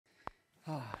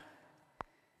Oh,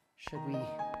 should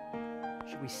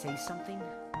we say something?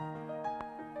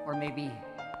 Or maybe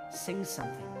sing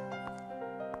something?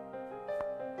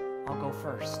 I'll go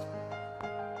first.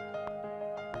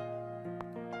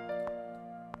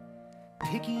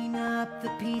 Picking up the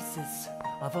pieces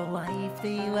of a life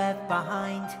they left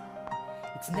behind.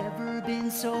 It's never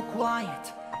been so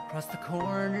quiet across the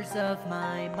corners of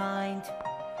my mind.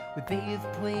 Would they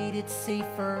have played it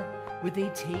safer? Would they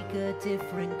take a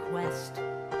different quest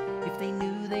if they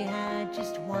knew they had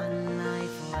just one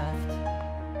life left?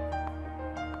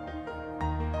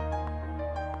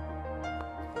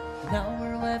 Now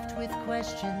we're left with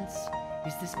questions.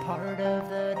 Is this part of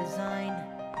the design?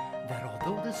 That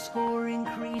although the score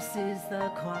increases,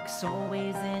 the clock's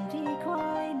always in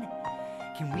decline.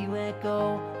 Can we let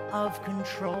go of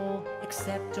control,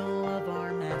 accept all of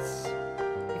our mess,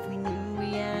 if we knew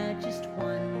we had just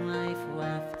one life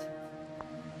left?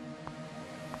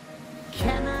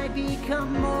 Can I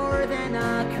become more than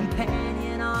a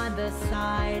companion on the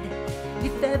side?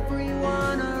 If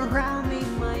everyone around me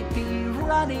might be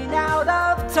running out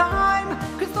of time,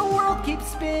 'cause the world keeps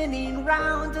spinning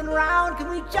round and round. Can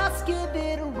we just give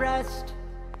it a rest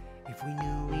if we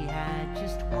knew we had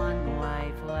just one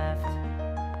life left?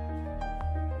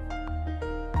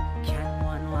 Can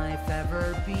one life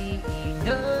ever be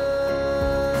enough?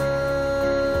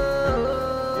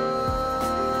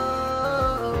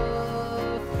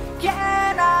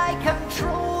 Can I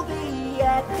control the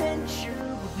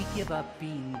adventure? Would we give up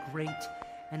being great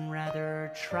and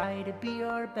rather try to be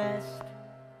our best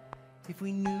if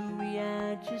we knew we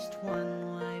had just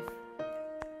one life